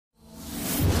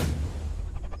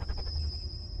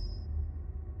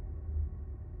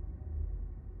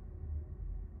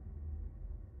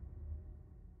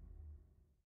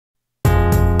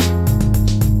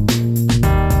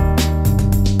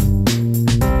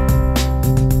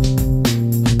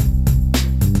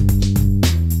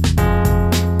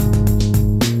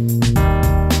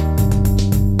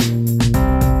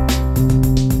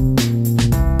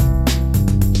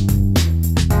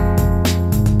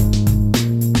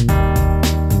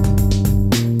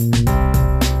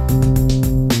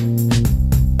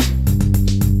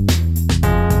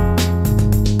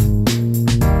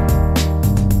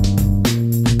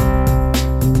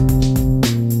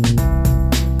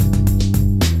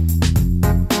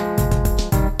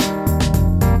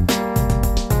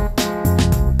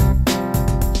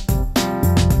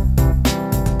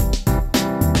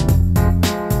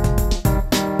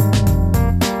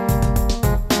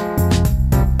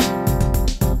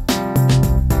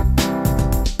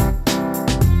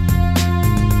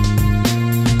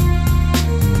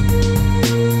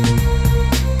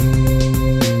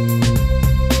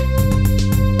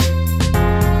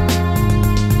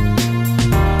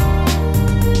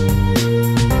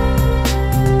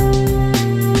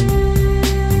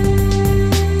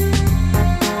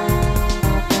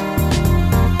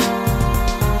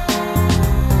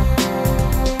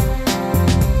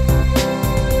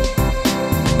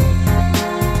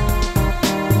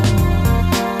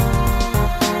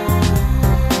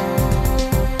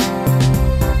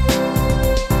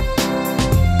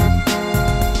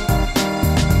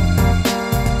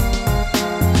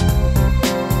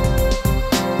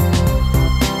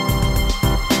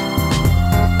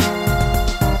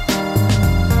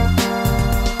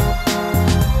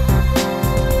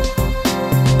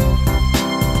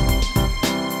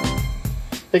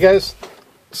Hey guys,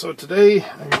 so today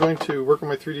I'm going to work on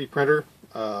my 3D printer.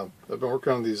 I've been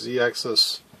working on these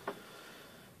Z-axis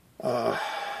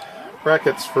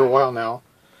brackets for a while now.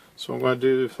 So what I'm going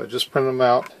to do, I just printed them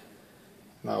out,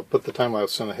 and I'll put the time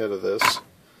lapse in ahead of this.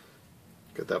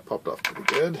 Get that popped off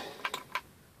pretty good.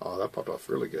 Oh, that popped off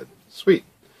really good. Sweet.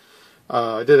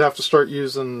 I did have to start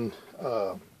using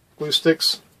glue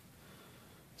sticks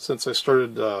since I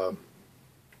started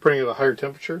printing at a higher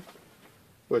temperature,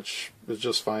 which is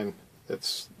just fine.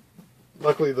 It's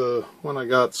luckily the one I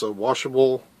got's a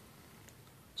washable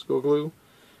school glue,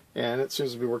 and it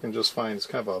seems to be working just fine. It's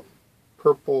kind of a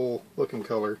purple looking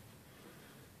color,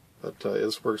 but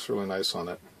it works really nice on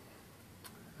it.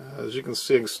 As you can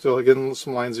see, I'm still getting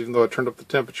some lines even though I turned up the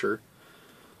temperature.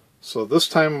 So this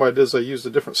time what I did is I used a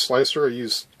different slicer. I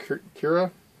used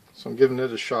Cura, so I'm giving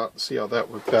it a shot to see how that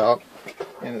worked out.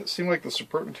 And it seemed like the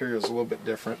support material is a little bit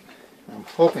different. I'm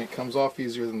hoping it comes off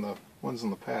easier than the ones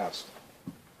in the past.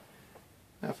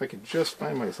 Now if I could just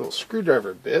find my little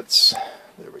screwdriver bits.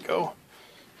 There we go.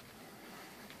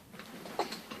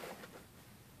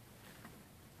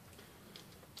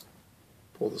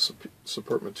 Pull the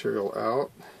support material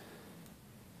out.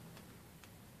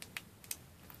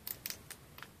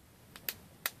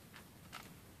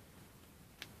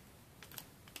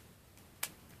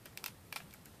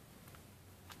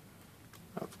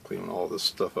 I have to clean all this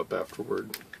stuff up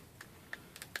afterward.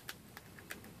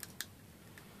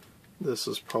 This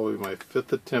is probably my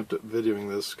 5th attempt at videoing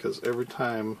this, because every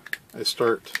time I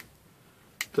start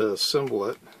to assemble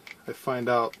it, I find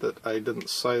out that I didn't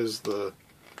size the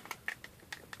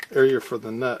area for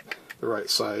the nut the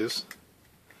right size.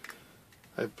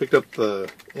 I picked up the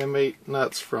M8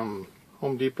 nuts from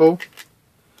Home Depot,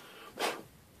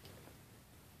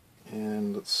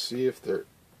 and let's see if they're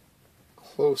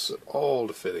close at all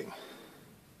to fitting.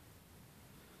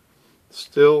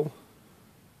 Still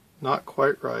not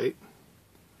quite right.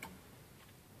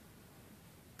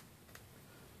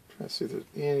 Trying to see if there's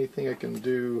anything I can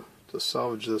do to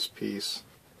salvage this piece.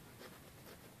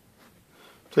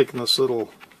 Taking this little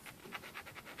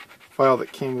file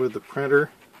that came with the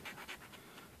printer.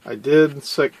 I did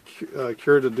set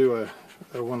Cura to do a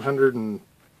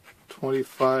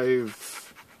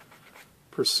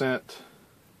 125%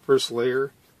 first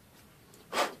layer.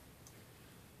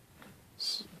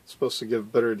 It's supposed to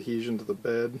give better adhesion to the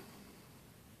bed.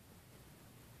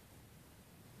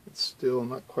 It's still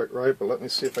not quite right, but let me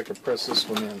see if I can press this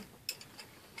one in.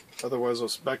 Otherwise,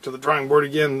 it's back to the drawing board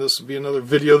again. This will be another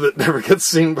video that never gets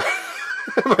seen by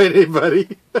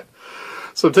anybody.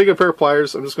 So I'm taking a pair of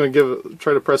pliers. I'm just going to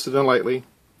try to press it in lightly.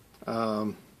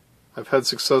 I've had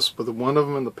success with one of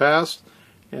them in the past,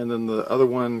 and then the other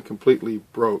one completely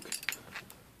broke.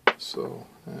 So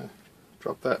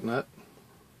drop that nut.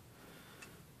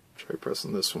 Try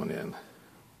pressing this one in.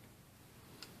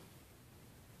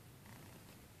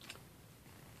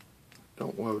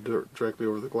 Don't want to do it directly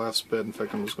over the glass bed. In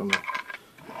fact, I'm just going to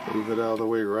move it out of the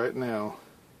way right now.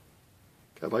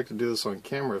 I'd like to do this on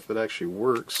camera if it actually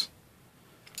works.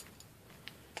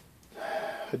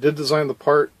 I did design the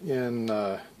part in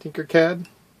Tinkercad,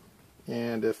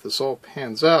 and if this all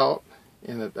pans out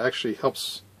and it actually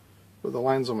helps with the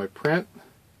lines on my print,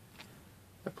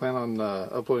 I plan on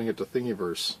uploading it to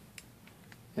Thingiverse.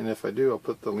 And if I do, I'll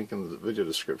put the link in the video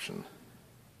description.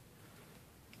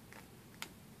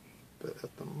 But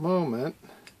at the moment,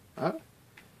 is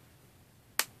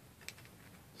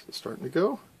it starting to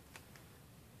go?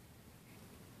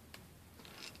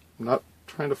 I'm not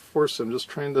trying to force it, I'm just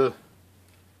trying to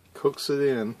coax it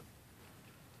in.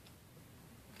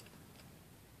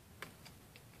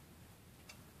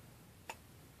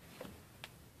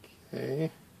 Okay,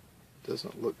 it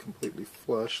doesn't look completely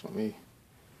flush. Let me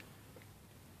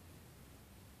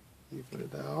even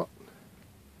it out.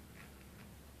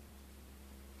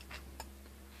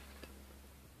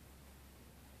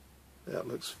 That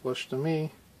looks flush to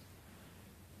me.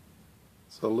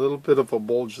 It's a little bit of a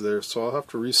bulge there, so I'll have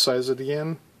to resize it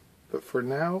again. But for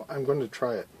now, I'm going to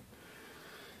try it.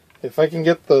 If I can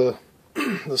get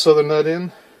this other nut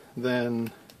in,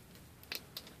 then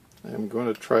I'm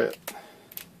going to try it.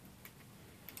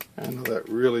 I know that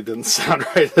really didn't sound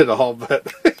right at all, but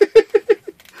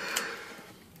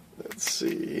let's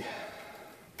see.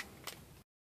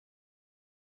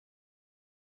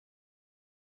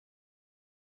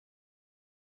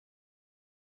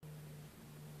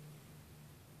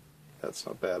 That's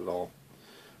not bad at all.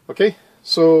 Okay,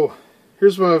 so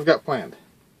here's what I've got planned.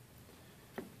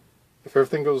 If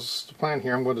everything goes to plan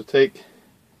here, I'm going to take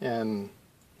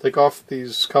off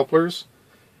these couplers.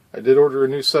 I did order a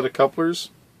new set of couplers.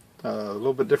 A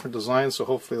little bit different design, so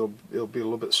hopefully it'll be a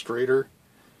little bit straighter.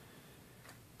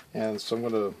 And so I'm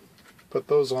going to put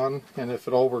those on, and if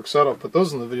it all works out, I'll put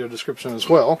those in the video description as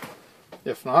well.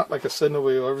 If not, like I said,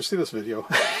 nobody will ever see this video.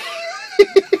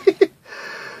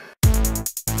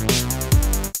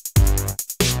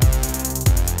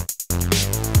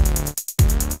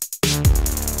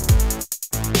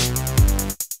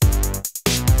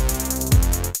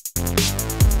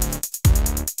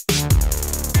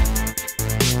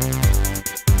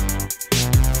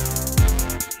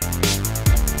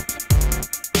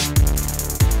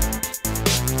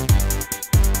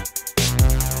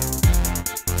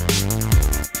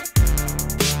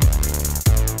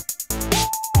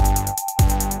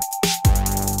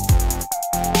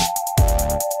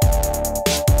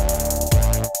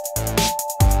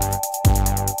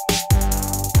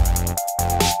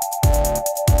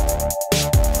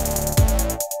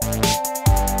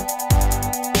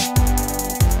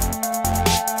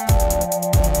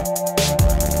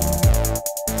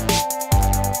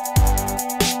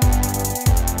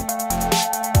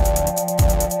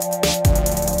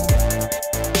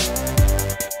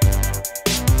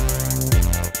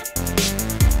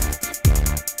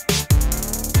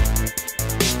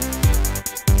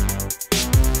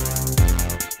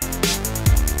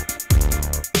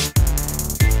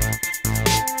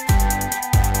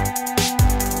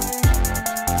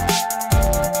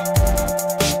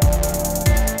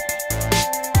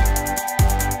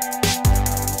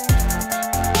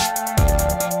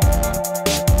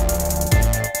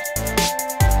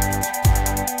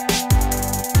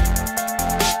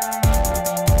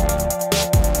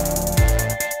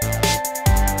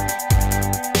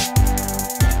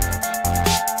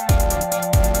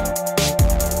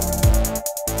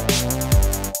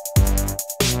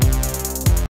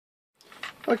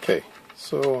 Okay,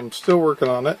 so I'm still working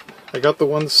on it. I got the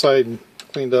one side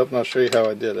cleaned up, and I'll show you how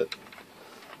I did it.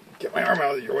 Get my arm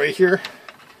out of your way here.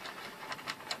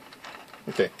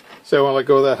 Okay, so I want to let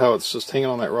go of that, how it's just hanging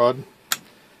on that rod.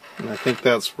 And I think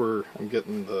that's where I'm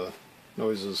getting the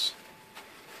noises.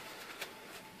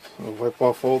 So I'll wipe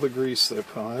off all the grease that I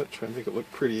put on it, try and make it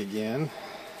look pretty again.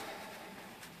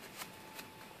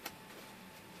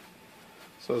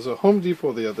 So I was at Home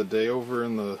Depot the other day over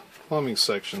in the plumbing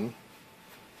section,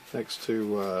 next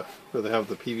to where they have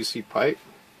the PVC pipe.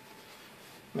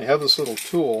 And they have this little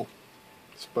tool.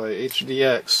 It's by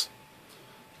HDX,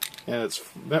 and it's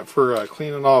meant for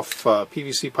cleaning off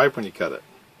PVC pipe when you cut it.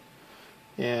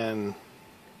 And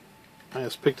I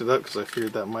just picked it up because I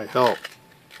figured that might help.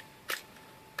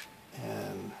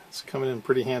 And it's coming in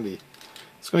pretty handy.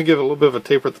 It's going to give it a little bit of a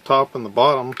taper at the top and the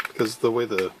bottom because of the way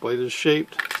the blade is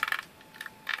shaped.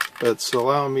 But it's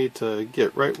allowing me to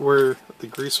get right where the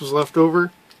grease was left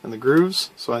over and the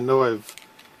grooves, so I know I've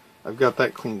got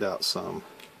that cleaned out some.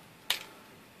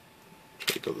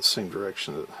 Try to go the same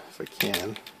direction if I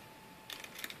can.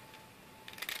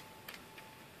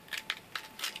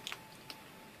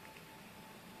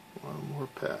 One more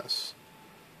pass.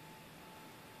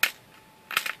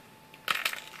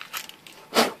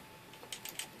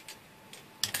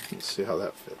 Let's see how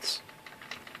that fits.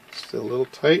 Still a little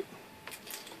tight,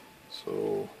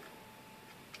 so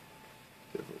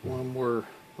give it one more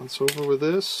once over with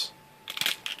this.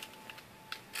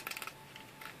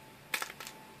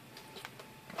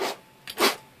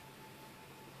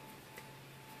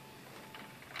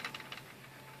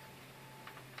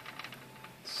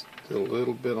 Still a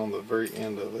little bit on the very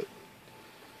end of it.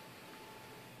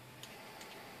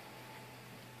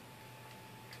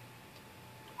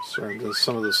 Sorry, I'm doing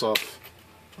some of this off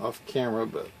camera,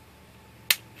 but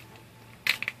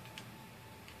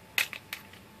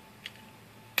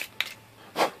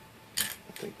I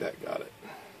think that got it.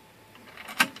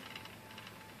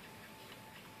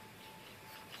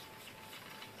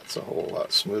 That's a whole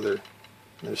lot smoother.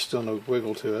 There's still no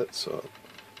wiggle to it, so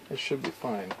it should be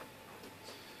fine.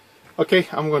 Okay,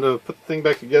 I'm going to put the thing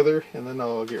back together and then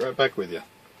I'll get right back with you.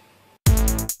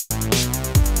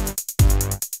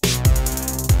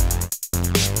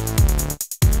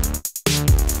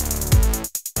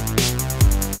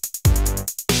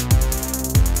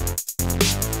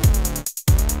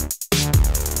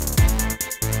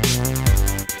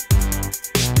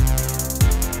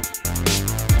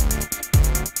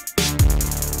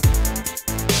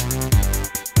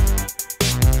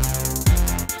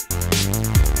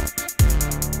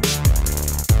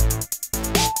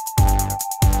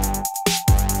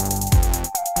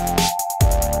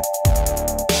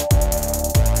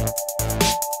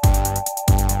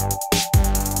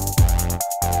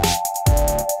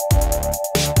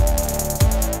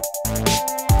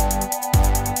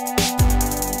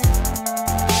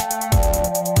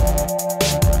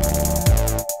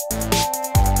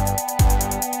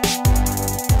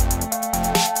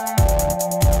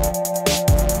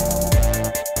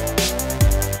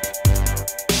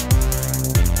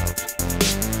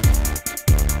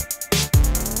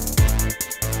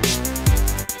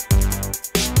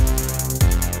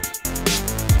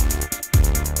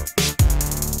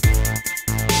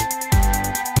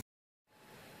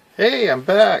 Hey, I'm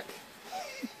back.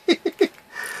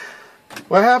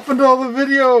 What happened to all the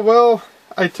video? Well,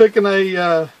 I took and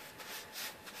I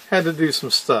had to do some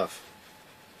stuff.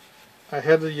 I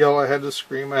had to yell, I had to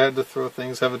scream, I had to throw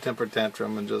things, have a temper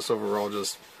tantrum, and just overall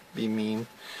just be mean.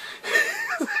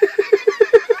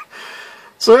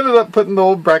 So I ended up putting the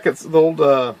old brackets, the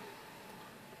old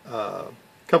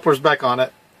couplers back on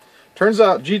it. Turns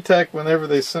out Geeetech, whenever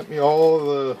they sent me all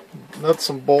the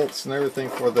nuts and bolts and everything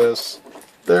for this,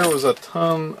 there was a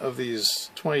ton of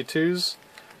these 22s.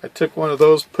 I took one of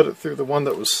those, put it through the one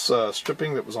that was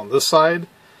stripping that was on this side,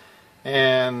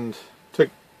 and took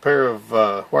a pair of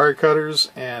wire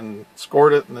cutters and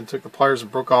scored it, and then took the pliers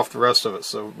and broke off the rest of it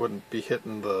so it wouldn't be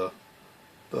hitting the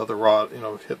other rod,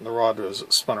 hitting the rod as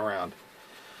it spun around.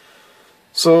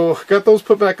 So got those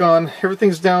put back on.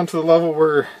 Everything's down to the level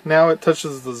where now it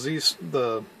touches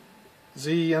the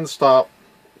Z end stop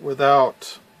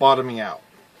without bottoming out.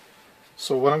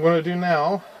 So what I'm going to do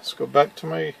now is go back to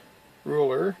my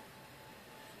ruler,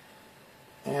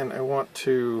 and I want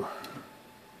to,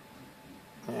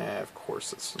 of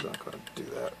course it's not going to do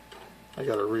that. I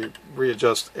got to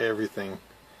readjust everything.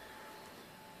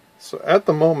 So at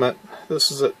the moment, this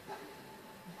is it.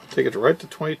 Take it right to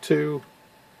 22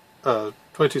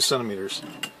 centimeters.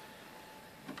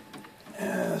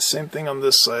 Same thing on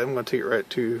this side. I'm going to take it right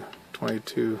to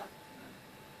 22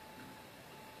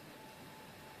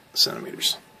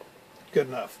 centimeters. Good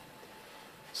enough.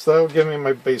 So that will give me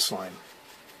my baseline.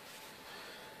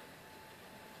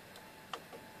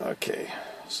 Okay,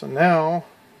 so now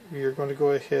we are going to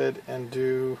go ahead and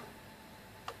do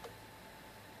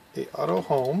a auto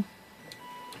home.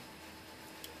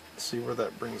 Let's see where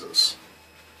that brings us.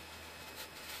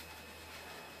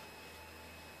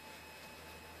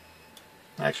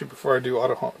 Actually, before I do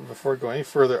auto home, before I go any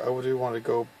further, I do want to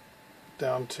go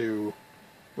down to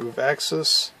move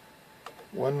axis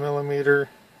 1 millimeter.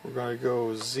 We're going to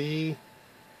go Z.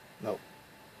 Nope.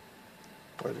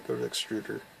 Why did it go to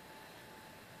extruder?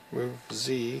 Move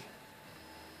Z.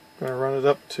 I'm going to run it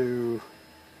up to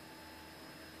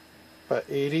about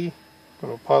 80. I'm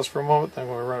going to pause for a moment, then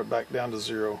I'm going to run it back down to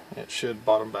 0. And it should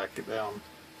bottom back it down.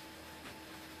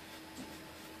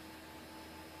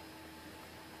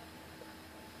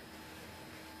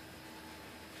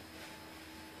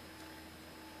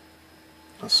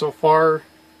 So far,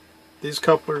 these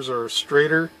couplers are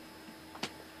straighter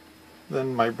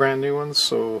than my brand new ones,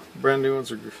 so brand new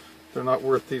ones they're not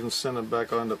worth even sending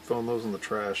back. I'll end up throwing those in the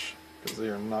trash because they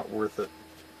are not worth it.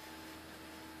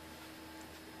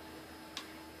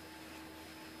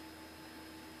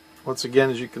 Once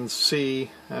again, as you can see,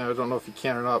 I don't know if you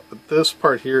can or not, but this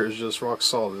part here is just rock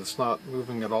solid. It's not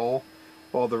moving at all.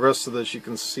 While the rest of this, you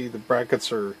can see the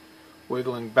brackets are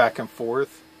wiggling back and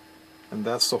forth. And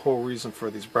that's the whole reason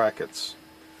for these brackets.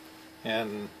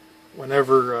 And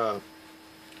whenever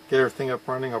get everything up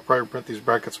running, I'll probably print these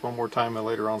brackets one more time and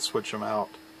later on switch them out.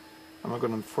 I'm not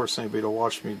going to force anybody to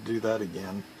watch me do that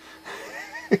again.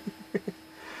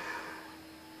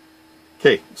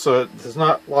 Okay, so it has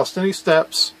not lost any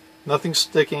steps, nothing's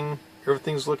sticking,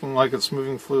 everything's looking like it's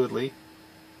moving fluidly,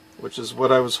 which is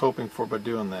what I was hoping for by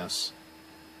doing this.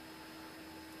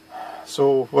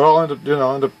 So what I'll end up doing,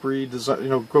 I'll end up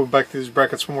redesign, go back to these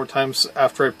brackets one more time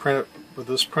after I print it with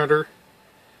this printer,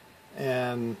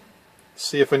 and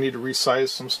see if I need to resize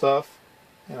some stuff.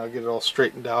 And I'll get it all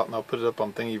straightened out, and I'll put it up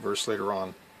on Thingiverse later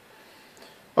on.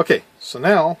 Okay, so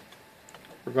now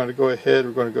we're going to go ahead.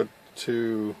 We're going to go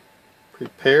to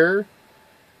prepare.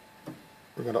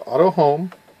 We're going to auto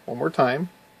home one more time.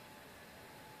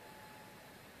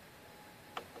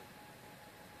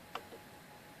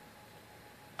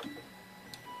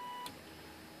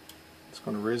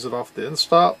 Going to raise it off the end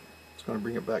stop. It's going to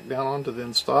bring it back down onto the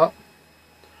end stop.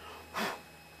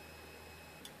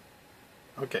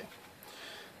 Okay.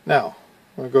 Now,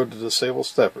 I'm going to go to disable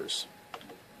steppers.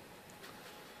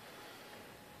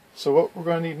 So what we're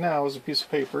going to need now is a piece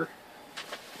of paper,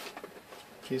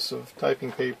 piece of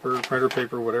typing paper, printer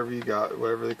paper, whatever you got,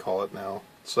 whatever they call it now.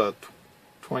 It's a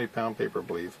 20-pound paper, I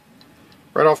believe.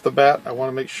 Right off the bat, I want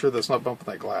to make sure that it's not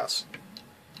bumping that glass.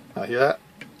 Now, hear that?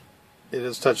 It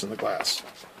is touching the glass.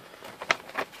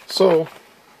 So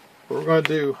what we're going to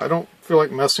do, I don't feel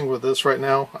like messing with this right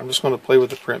now. I'm just going to play with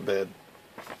the print bed.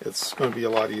 It's going to be a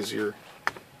lot easier.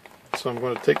 So I'm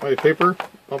going to take my paper,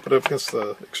 bump it up against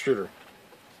the extruder.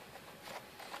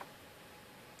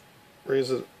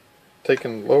 Raise it, take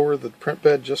and lower the print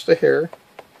bed just a hair.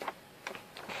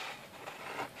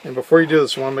 And before you do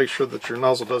this, you want to make sure that your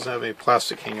nozzle doesn't have any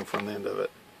plastic hanging from the end of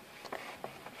it.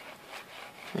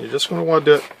 You're just going to want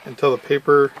to do it until the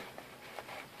paper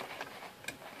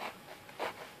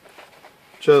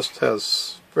just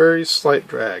has very slight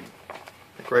drag,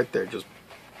 like right there, just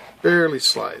barely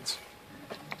slides.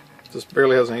 Just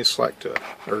barely has any slack to it,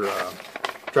 or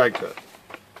drag to it.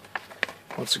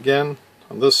 Once again,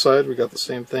 on this side we got the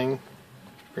same thing.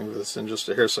 Bring this in just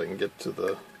a hair so I can get to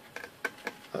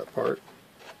that part.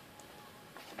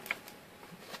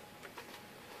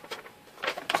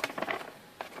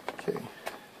 Okay,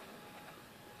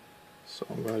 so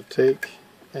I'm going to take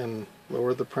and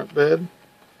lower the print bed.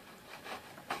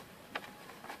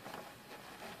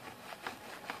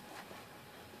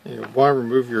 You want to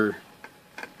remove your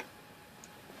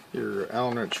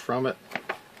Allen wrench from it,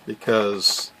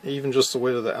 because even just the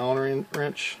weight of the Allen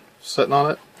wrench sitting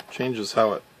on it changes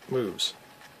how it moves,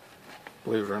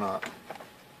 believe it or not.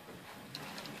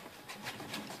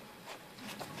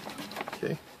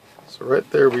 Okay, so right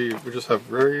there we just have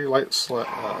very light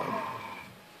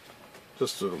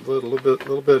just a little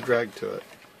bit of drag to it.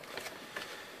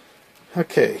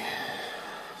 Okay,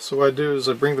 so what I do is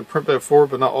I bring the print bed forward,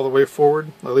 but not all the way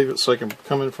forward. I leave it so I can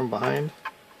come in from behind.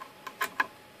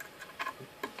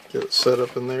 Get it set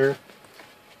up in there,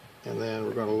 and then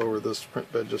we're going to lower this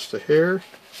print bed just a hair.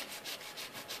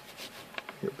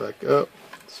 Get back up.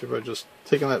 See, by just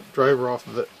taking that driver off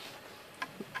of it,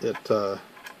 it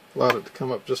allowed it to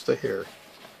come up just a hair.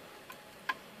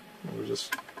 And we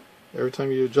just, every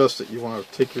time you adjust it, you want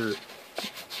to take the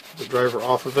driver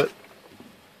off of it.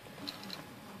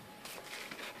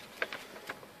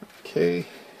 Okay,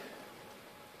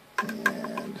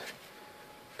 and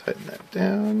tighten that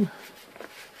down.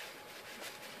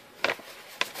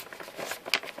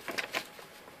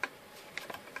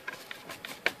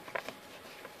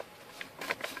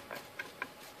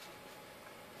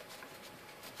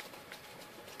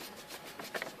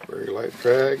 Very light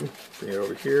drag. Bring it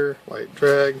over here. Light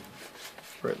drag.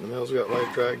 Right in the middle's got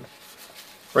light drag.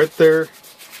 Right there,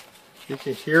 you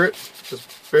can hear it.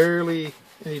 Just barely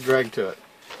any drag to it.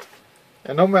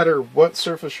 And no matter what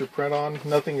surface you print on,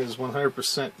 nothing is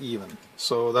 100% even.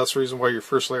 So that's the reason why your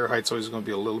first layer height's always going to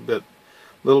be a little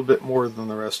bit more than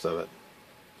the rest of it.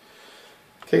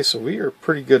 Okay, so we are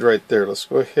pretty good right there. Let's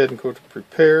go ahead and go to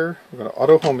prepare. We're going to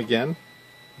auto home again.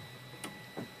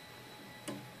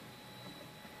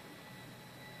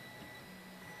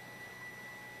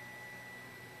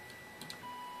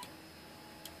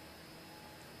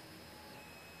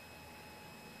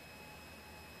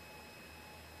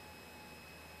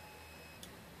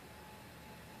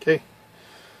 Okay,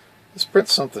 let's print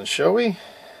something, shall we?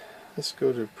 Let's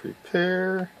go to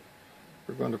prepare.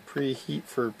 We're going to preheat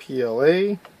for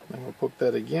PLA. I'm going to poke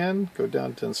that again. Go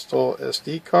down to install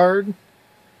SD card.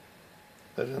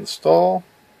 Let it install.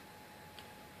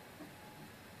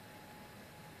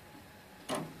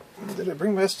 Did I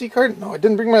bring my SD card? No, I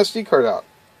didn't bring my SD card out.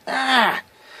 Ah!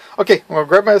 Okay, I'm going to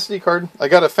grab my SD card. I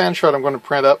got a fan shot I'm going to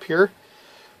print up here.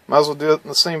 Might as well do it in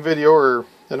the same video or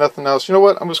nothing else. You know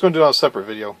what? I'm just going to do it on a separate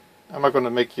video. I'm not going to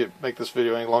make this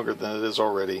video any longer than it is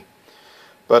already.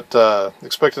 But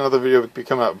expect another video to be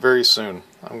coming out very soon.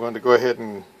 I'm going to go ahead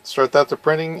and start that to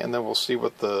printing, and then we'll see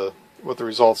what the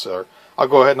results are. I'll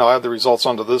go ahead and I'll add the results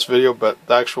onto this video, but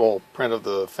the actual print of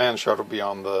the fan shot will be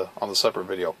on the separate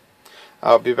video.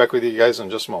 I'll be back with you guys in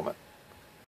just a moment.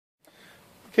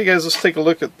 Okay guys, let's take a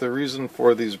look at the reason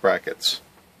for these brackets.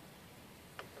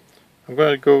 I'm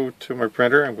going to go to my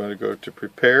printer. I'm going to go to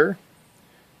prepare.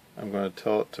 I'm going to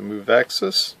tell it to move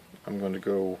axis. I'm going to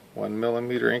go 1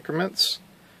 millimeter increments.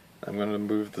 I'm going to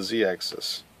move the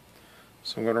z-axis.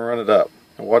 So I'm going to run it up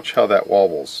and watch how that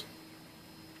wobbles.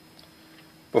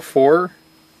 Before,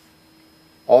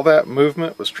 all that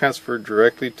movement was transferred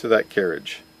directly to that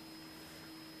carriage,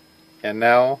 and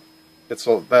now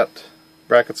that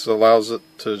brackets allows it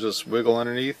to just wiggle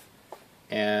underneath,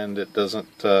 and it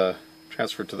doesn't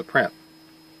transfer to the print.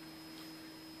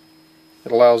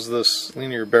 It allows this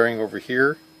linear bearing over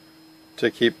here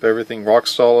to keep everything rock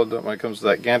solid when it comes to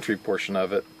that gantry portion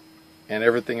of it, and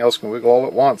everything else can wiggle all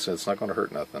at once and it's not going to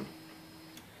hurt nothing.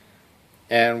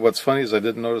 And what's funny is I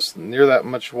didn't notice near that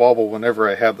much wobble whenever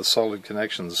I had the solid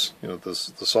connections, you know, the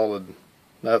solid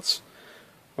nuts.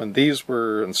 When these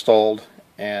were installed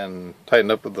and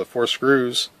tightened up with the 4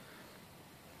 screws,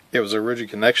 it was a rigid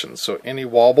connection, so any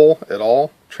wobble at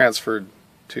all transferred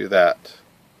to that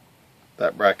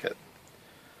bracket.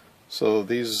 So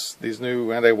these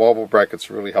new anti-wobble brackets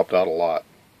really helped out a lot.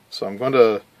 So I'm going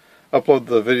to upload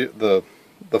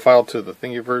the file to the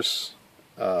Thingiverse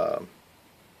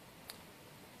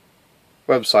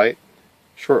website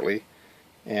shortly,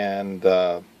 and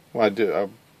when I do,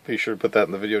 I'll be sure to put that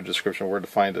in the video description where to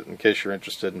find it in case you're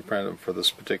interested in printing for this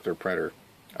particular printer.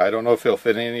 I don't know if it'll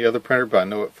fit any other printer, but I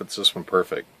know it fits this one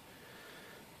perfect.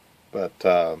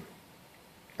 But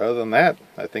other than that,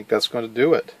 I think that's going to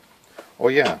do it. Oh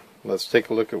yeah, let's take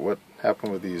a look at what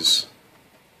happened with these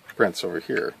prints over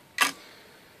here.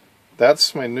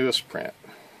 That's my newest print.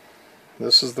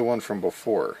 This is the one from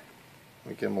before.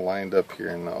 Let me get them lined up here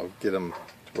and I'll get them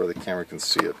to where the camera can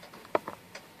see it.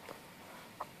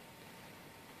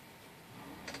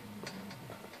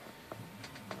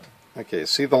 Okay,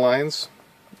 see the lines?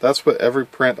 That's what every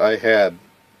print I had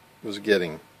was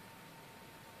getting.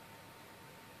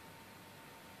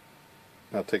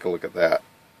 Now take a look at that.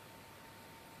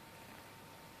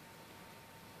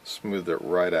 Smoothed it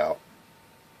right out.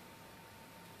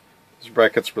 These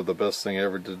brackets were the best thing I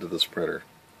ever did to this printer.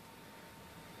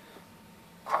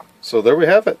 So there we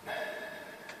have it.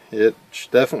 It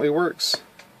definitely works.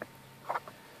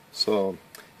 So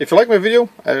if you like my video,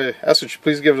 I ask that you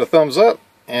please give it a thumbs up.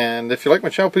 And if you like my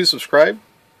channel, please subscribe.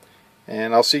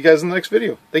 And I'll see you guys in the next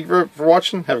video. Thank you for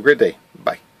watching. Have a great day.